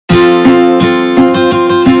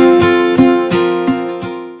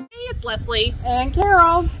Leslie. And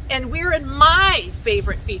Carol. And we're in my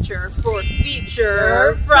favorite feature for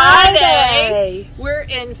Feature Friday. We're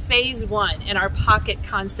in phase 1 in our pocket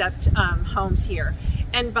concept homes here.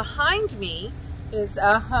 And behind me is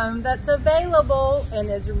a home that's available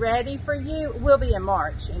and is ready for you. We'll be in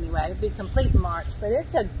March anyway. It'll be complete in March, but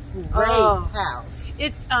it's a great house.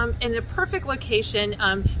 It's in a perfect location.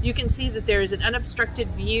 You can see that there's an unobstructed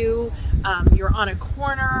view. You're on a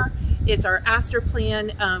corner. It's our Astor plan,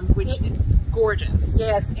 which is gorgeous.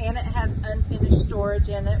 Yes, and it has unfinished storage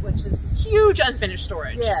in it, which is huge unfinished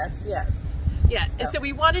storage. Yes, yes. Yeah, and so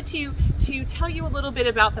we wanted to tell you a little bit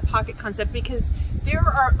about the pocket concept because there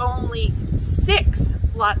are only 6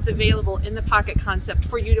 lots available in the pocket concept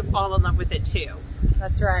for you to fall in love with it too.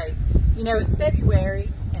 That's right. You know, it's February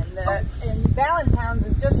and Valentine's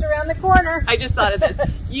is just around the corner. I just thought of this.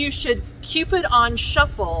 You should Cupid on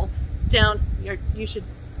shuffle down. You should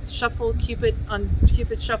shuffle Cupid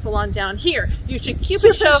shuffle on down here. You should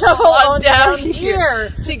Cupid shuffle on down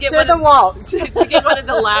here to get to get one of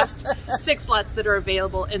the last 6 lots that are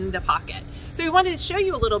available in the pocket. So we wanted to show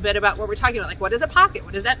you a little bit about what we're talking about. Like, what is a pocket?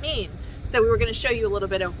 What does that mean? So we were going to show you a little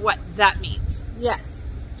bit of what that means. Yes.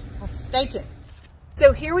 Well, stay tuned.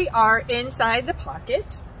 So here we are inside the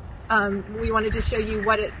pocket. We wanted to show you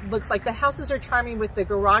what it looks like. The houses are charming with the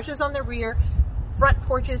garages on the rear, front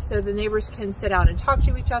porches so the neighbors can sit out and talk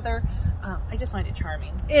to each other. I just find it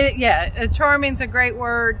charming. Charming's a great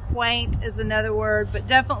word. Quaint is another word, but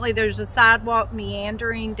definitely there's a sidewalk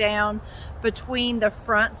meandering down between the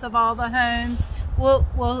fronts of all the homes.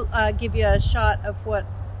 We'll give you a shot of what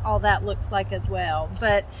all that looks like as well,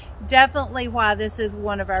 but definitely why this is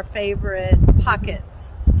one of our favorite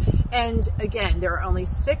pockets. And again, there are only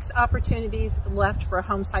 6 opportunities left for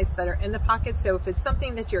home sites that are in the pocket. So if it's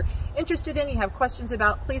something that you're interested in, you have questions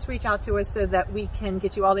about, please reach out to us so that we can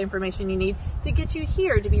get you all the information you need to get you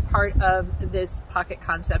here to be part of this pocket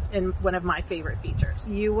concept and one of my favorite features.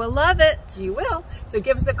 You will love it. You will. So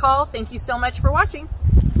give us a call. Thank you so much for watching.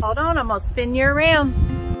 Hold on, I'm going to spin you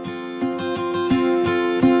around.